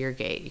walked to your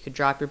gate. You could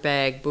drop your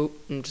bag, boop,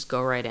 and just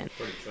go right in.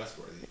 Pretty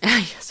trustworthy.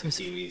 Yes,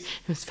 it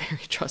was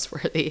very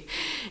trustworthy.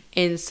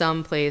 In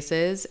some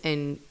places,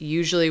 and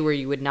usually where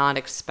you would not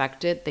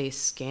expect it, they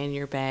scan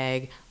your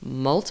bag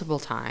multiple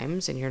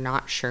times, and you're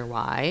not sure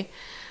why.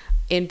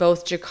 In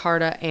both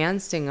Jakarta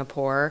and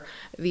Singapore,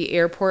 the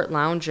airport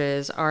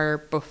lounges are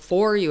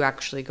before you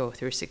actually go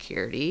through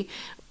security,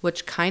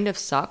 which kind of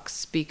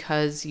sucks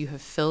because you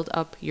have filled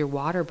up your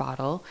water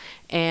bottle,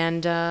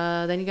 and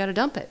then you got to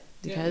dump it.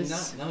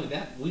 Because not only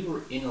that, we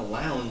were in a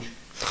lounge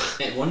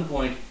at one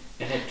point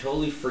and had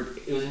totally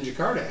it was in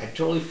Jakarta. I had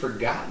totally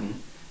forgotten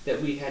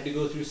that we had to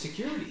go through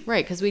security.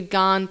 Right, because we'd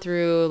gone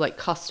through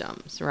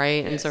customs,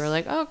 right? And so we're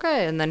like,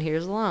 okay, and then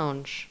here's the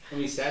lounge. And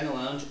we sat in the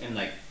lounge and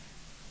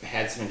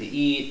had something to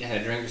eat,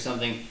 had a drink or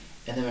something,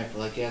 and then we're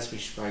like, yes, we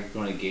should probably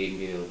go on a gate and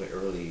be a little bit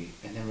early.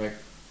 And then we're like,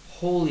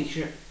 holy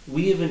shit,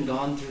 we haven't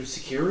gone through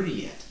security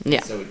yet. Yeah.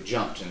 And so it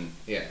jumped and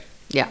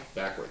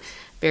backwards.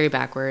 Very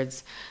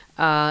backwards.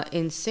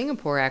 In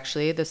Singapore,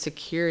 actually, the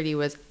security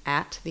was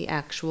at the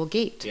actual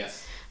gate.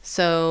 Yes.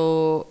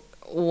 So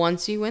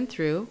once you went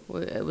through,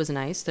 it was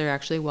nice. There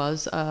actually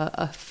was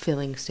a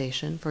filling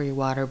station for your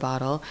water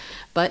bottle,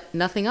 but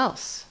nothing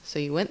else. So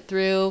you went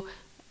through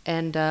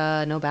and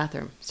no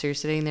bathroom. So you're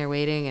sitting there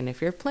waiting, and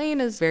if your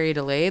plane is very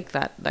delayed,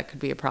 that could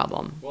be a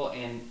problem. Well,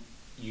 and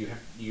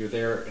you're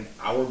there an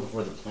hour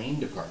before the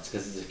plane departs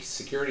because it's a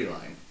security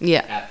line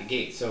at the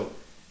gate. So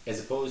as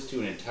opposed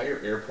to an entire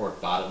airport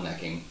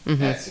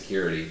bottlenecking at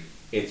security,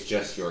 it's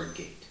just your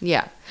gate.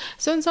 Yeah.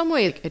 So in some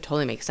ways, it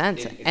totally makes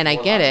sense. And I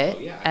get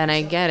it.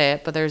 I get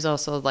it. But there's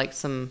also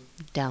some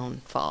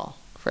downfall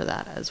for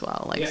that as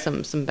well.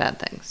 Some bad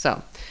things.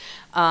 So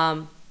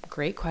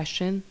Great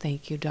question.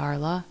 Thank you,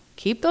 Darla.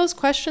 Keep those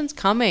questions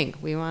coming.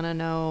 We want to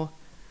know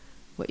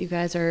what you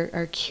guys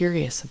are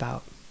curious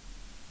about.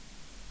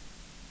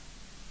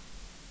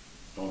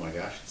 Oh my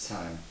gosh, it's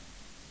time.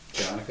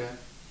 Jonica,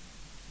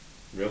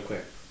 real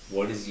quick,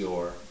 what is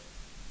your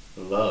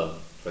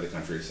love for the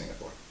country of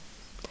Singapore?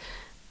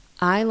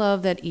 I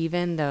love that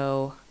even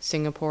though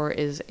Singapore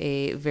is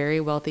a very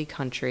wealthy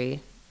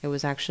country, it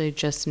was actually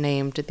just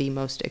named the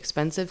most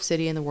expensive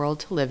city in the world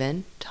to live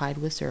in, tied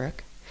with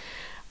Zurich,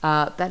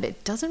 that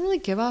it doesn't really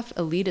give off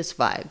elitist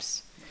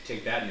vibes.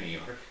 Take that, New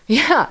York.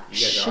 Yeah,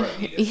 You guys are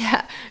elitist.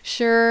 yeah,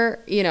 sure.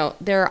 You know,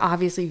 there are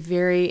obviously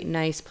very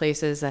nice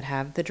places that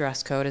have the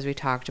dress code, as we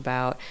talked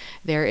about.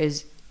 There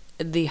is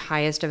the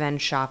highest of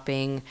end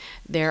shopping.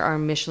 There are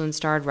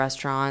Michelin-starred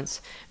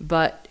restaurants,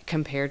 but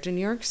compared to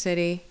New York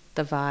City,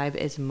 the vibe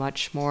is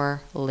much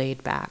more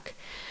laid back.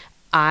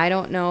 I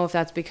don't know if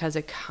that's because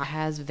it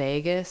has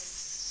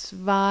Vegas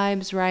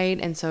vibes, right?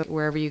 And so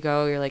wherever you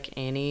go, you're like,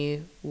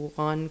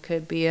 anyone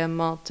could be a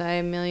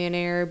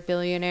multi-millionaire,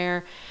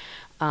 billionaire.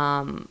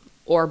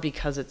 Or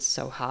because it's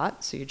so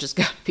hot, so you just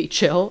gotta be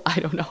chill. I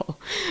don't know.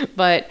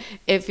 But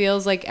it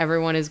feels like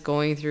everyone is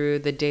going through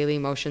the daily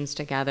motions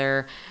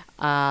together.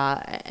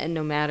 And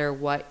no matter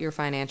what your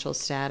financial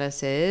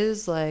status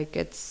is, like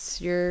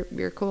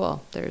you're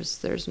cool.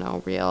 There's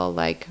no real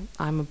like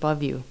I'm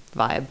above you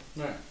vibe.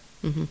 Right.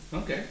 Mm-hmm.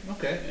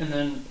 Okay. And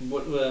then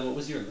what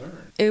was your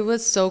learn? It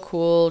was so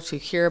cool to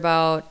hear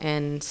about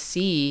and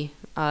see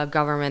a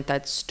government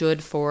that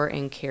stood for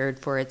and cared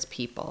for its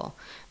people.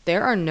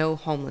 There are no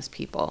homeless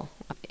people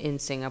in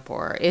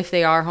Singapore. If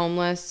they are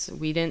homeless,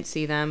 we didn't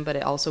see them, but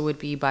it also would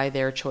be by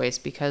their choice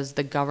because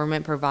the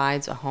government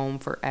provides a home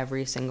for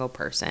every single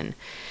person.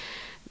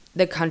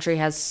 The country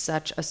has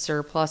such a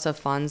surplus of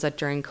funds that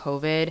during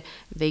COVID,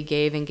 they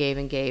gave and gave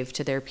and gave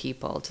to their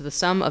people to the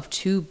sum of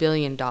 $2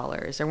 billion.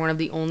 They're one of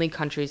the only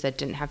countries that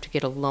didn't have to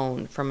get a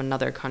loan from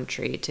another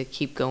country to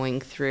keep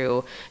going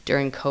through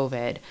during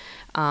COVID.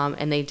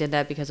 And they did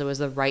that because it was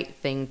the right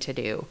thing to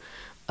do.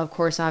 Of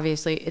course,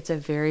 obviously, it's a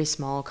very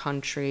small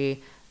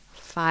country,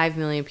 5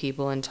 million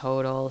people in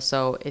total,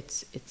 so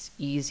it's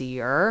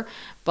easier.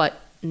 But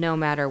no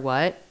matter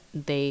what,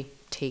 they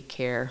take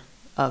care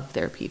of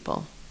their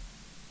people.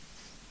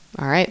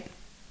 All right,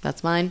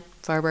 that's mine.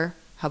 Farber,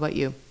 how about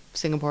you?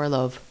 Singapore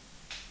love.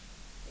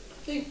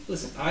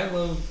 I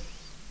love,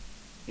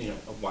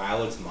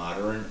 while it's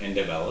modern and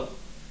developed,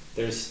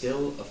 there's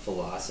still a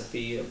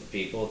philosophy of the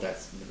people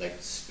that's like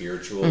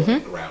spiritual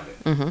and grounded.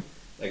 Mm-hmm.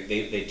 Like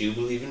they do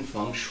believe in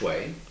feng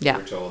shui. Yeah.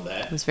 We're told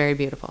that. It was very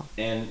beautiful.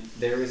 And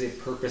there is a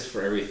purpose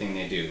for everything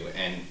they do.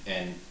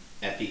 And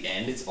at the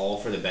end, it's all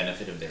for the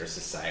benefit of their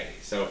society.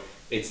 So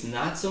it's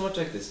not so much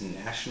like this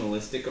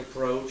nationalistic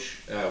approach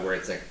where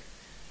it's like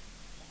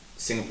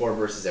Singapore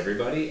versus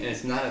everybody. And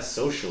it's not a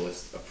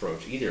socialist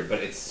approach either. But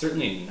it's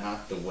certainly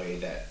not the way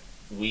that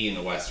we in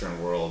the Western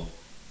world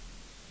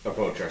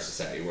approach our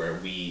society, where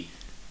we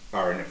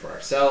are in it for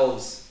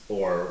ourselves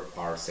or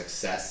our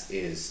success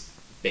is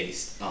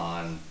based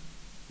on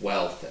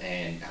wealth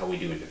and how we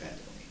do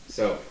independently.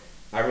 So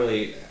I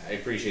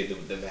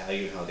appreciate the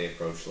value and how they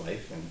approach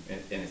life,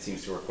 and it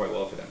seems to work quite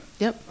well for them.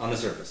 Yep. On the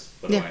surface,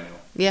 what do I know?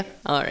 Yeah.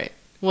 All right.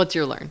 What's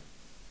your learn?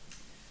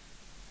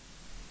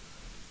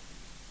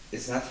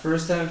 It's not the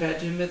first time I've had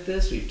to admit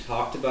this. We've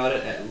talked about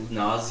it ad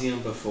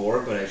nauseum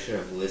before, but I should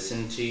have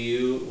listened to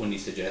you when you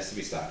suggested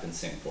we stop in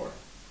Singapore.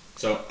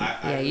 So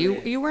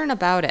you weren't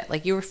about it.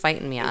 Like you were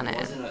fighting me on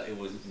it. It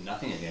was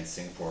nothing against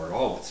Singapore at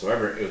all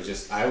whatsoever. It was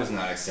just I was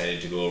not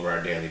excited to go over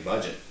our daily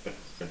budget,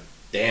 but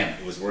damn,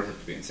 it was worth it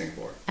to be in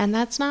Singapore. And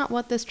that's not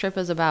what this trip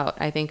is about.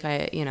 I think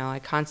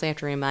I constantly have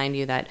to remind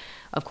you that,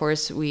 of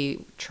course,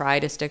 we try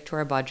to stick to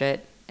our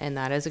budget, and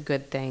that is a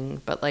good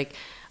thing. But like,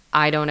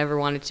 I don't ever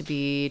want it to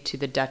be to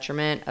the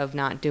detriment of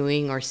not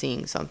doing or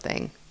seeing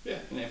something. Yeah,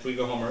 and if we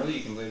go home early,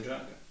 you can blame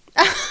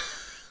Jonica.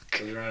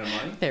 Because we run out of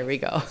money. There we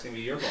go. It's gonna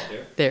be your fault,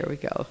 dear. There we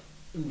go.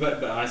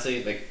 But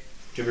honestly, like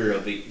to be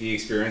real, the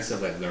experience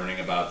of like learning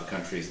about the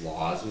country's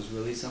laws was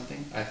really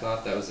something. I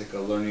thought that was like a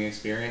learning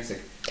experience.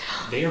 Like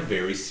they are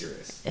very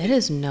serious. It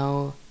is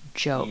no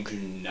joke. You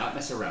do not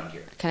mess around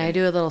here. Can I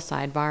do a little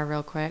sidebar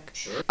real quick?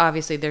 Sure.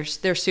 Obviously, they're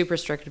super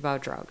strict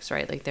about drugs,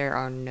 right? Like there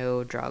are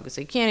no drugs.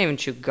 You can't even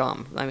chew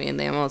gum. I mean,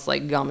 they almost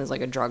like gum is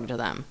like a drug to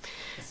them.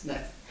 That's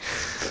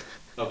not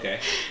okay.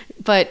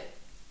 But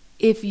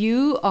if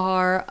you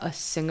are a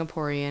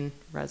Singaporean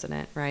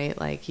resident, right?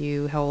 Like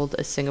you hold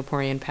a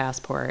Singaporean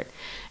passport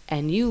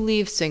and you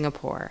leave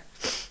Singapore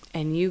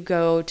and you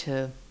go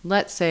to,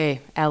 let's say,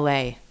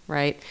 LA,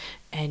 right?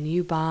 And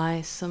you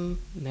buy some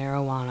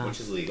marijuana. Which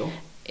is legal.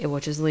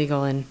 Which is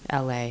legal in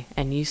LA,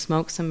 and you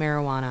smoke some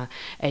marijuana,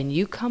 and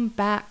you come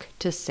back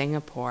to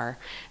Singapore,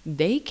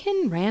 they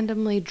can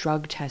randomly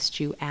drug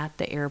test you at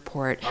the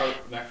airport.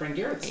 My friend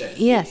Garrett said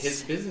yes.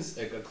 His business,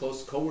 like a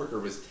close coworker,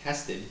 was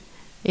tested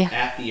yeah.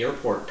 at the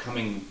airport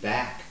coming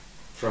back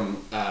from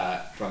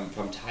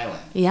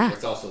Thailand. Yeah,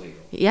 it's also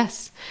legal.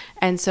 Yes,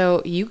 and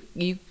so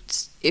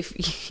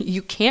if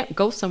you can't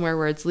go somewhere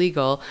where it's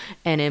legal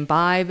and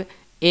imbibe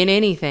in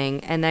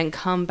anything and then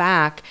come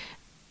back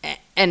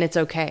and it's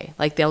okay.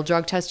 Like, they'll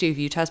drug test you. If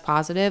you test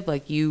positive,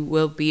 like, you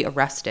will be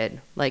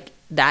arrested. Like,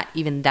 that,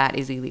 even that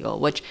is illegal,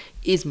 which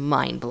is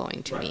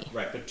mind-blowing to me.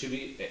 Right, but to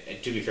be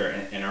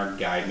fair, and our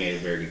guide made a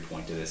very good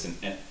point to this,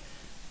 and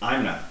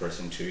I'm not the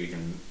person to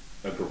even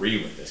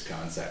agree with this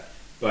concept,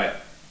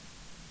 but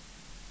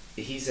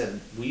he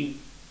said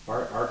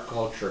our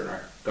culture and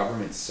our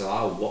government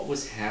saw what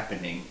was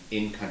happening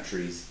in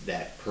countries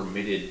that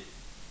permitted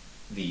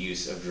the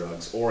use of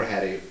drugs or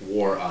had a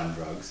war on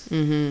drugs,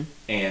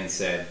 and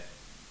said,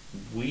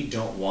 we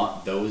don't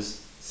want those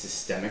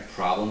systemic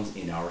problems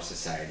in our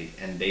society,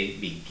 and they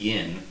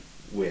begin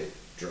with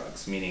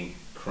drugs, meaning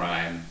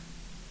crime,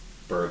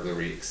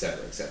 burglary,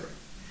 etc., etc.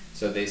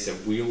 So they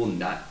said, we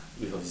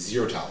have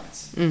zero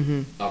tolerance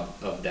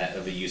of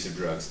the use of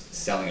drugs,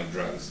 selling of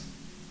drugs,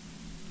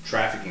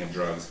 trafficking of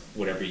drugs,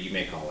 whatever you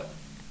may call it.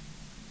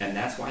 And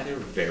that's why they're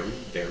very,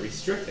 very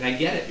strict. And I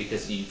get it,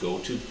 because you go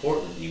to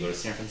Portland, you go to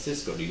San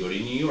Francisco, you go to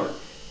New York,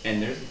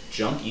 and there's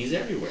junkies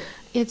everywhere.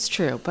 It's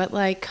true, but,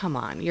 like, come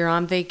on. You're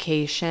on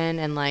vacation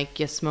and, like,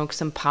 you smoke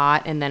some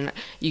pot and then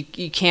you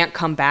can't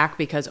come back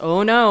because,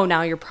 oh, no,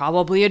 now you're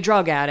probably a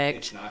drug addict.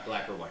 It's not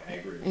black or white. I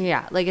agree with you.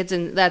 Yeah, like,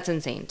 that's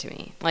insane to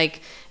me.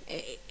 Like,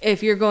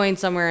 if you're going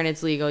somewhere and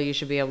it's legal, you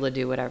should be able to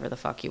do whatever the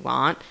fuck you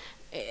want,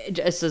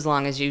 just as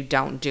long as you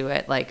don't do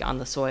it, like, on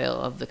the soil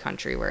of the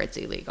country where it's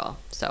illegal.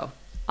 So,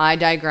 I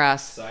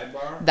digress.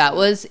 Sidebar? That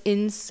was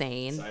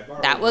insane.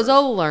 Sidebar that was a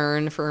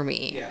learn for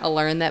me. Yeah. A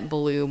learn that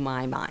blew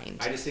my mind.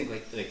 I just think,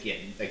 like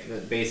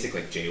the basic,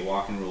 like,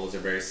 jaywalking rules are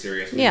very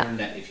serious. We Yeah. learned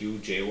that if you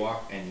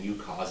jaywalk and you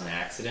cause an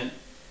accident,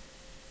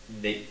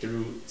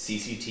 through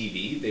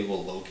CCTV, they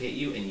will locate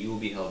you and you will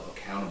be held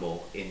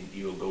accountable, and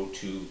you will go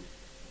to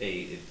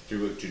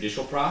through a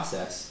judicial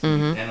process, be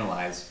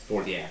penalized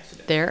for the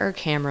accident. There are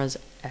cameras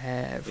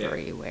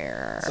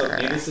everywhere. Yeah. So,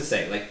 needless to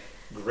say, like,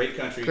 great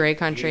country,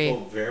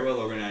 beautiful, very well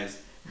organized.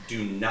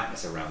 Do not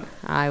mess around there.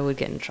 I would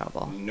get in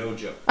trouble. No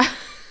joke.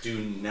 Do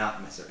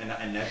not mess around.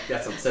 And that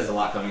says a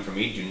lot coming from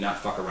me. Do not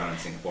fuck around in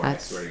Singapore. I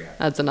swear to God.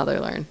 That's another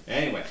learn.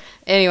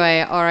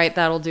 Anyway, all right,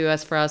 that'll do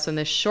us for us in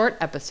this short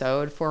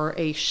episode for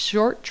a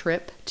short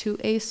trip to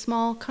a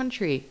small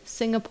country,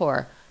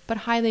 Singapore. But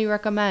highly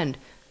recommend.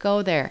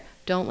 Go there.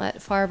 Don't let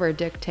Farber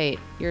dictate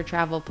your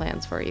travel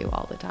plans for you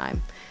all the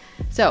time.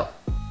 So,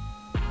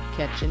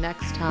 catch you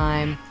next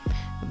time.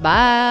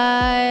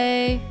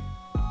 Bye.